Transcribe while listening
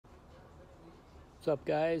What's up,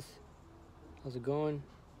 guys? How's it going?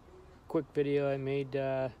 Quick video I made,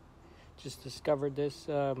 just discovered this.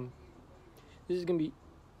 This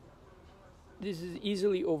is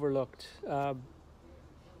easily overlooked. You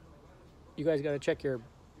guys got to check your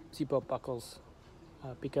seatbelt buckles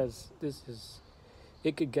because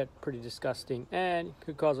it could get pretty disgusting and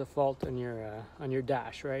could cause a fault on your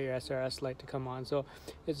dash, right? Your SRS light to come on. So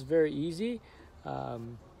it's very easy.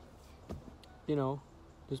 You know,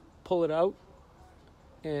 just pull it out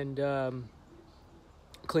and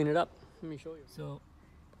clean it up. Let me show you. So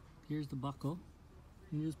here's the buckle.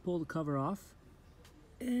 You just pull the cover off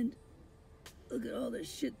and look at all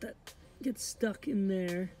this shit that gets stuck in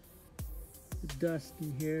there. The dust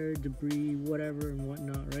and hair, debris, whatever and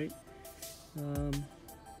whatnot, right?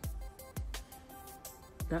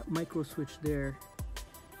 That micro switch there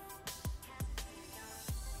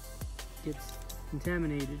gets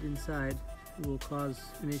contaminated inside. It will cause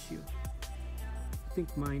an issue. I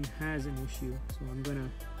think mine has an issue, so I'm gonna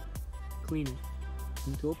clean it.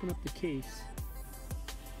 And to open up the case,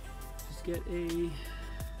 just get a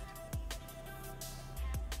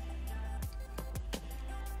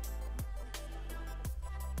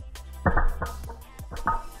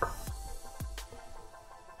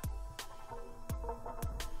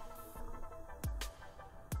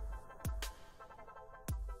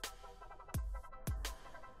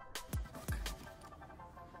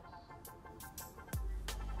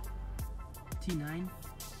T9.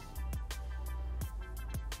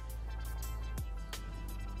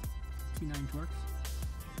 T9 Torx.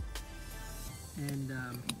 And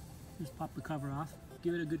just pop the cover off.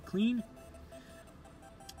 Give it a good clean.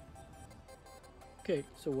 Okay,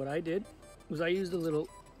 so what I did was I used a little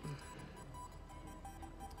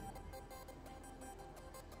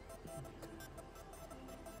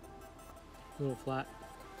flat,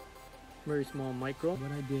 very small micro.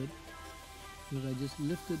 What I did was I just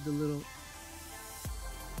lifted the little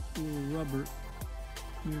rubber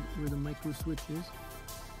where the micro switch is,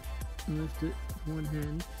 lift it with one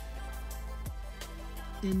hand,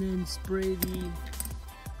 and then spray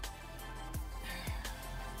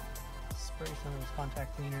some of this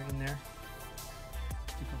contact cleaner in there.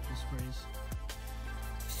 Pick up the sprays.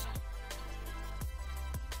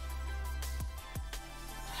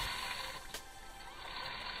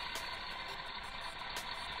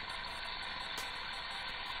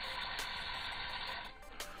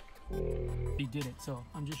 He did it, so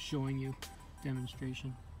I'm just showing you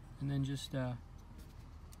demonstration, and then just work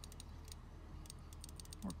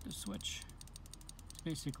the switch. That's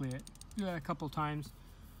basically it. Do that a couple times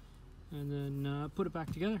and then put it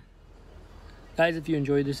back together. Guys, if you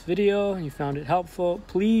enjoyed this video and you found it helpful,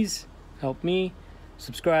 please help me.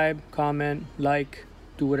 Subscribe, comment, like,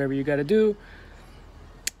 do whatever you gotta do,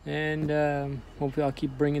 and hopefully I'll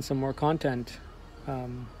keep bringing some more content.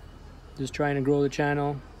 Just trying to grow the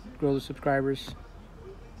channel, grow the subscribers.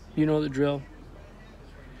 You know the drill.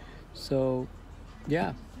 So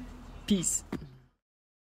yeah, peace.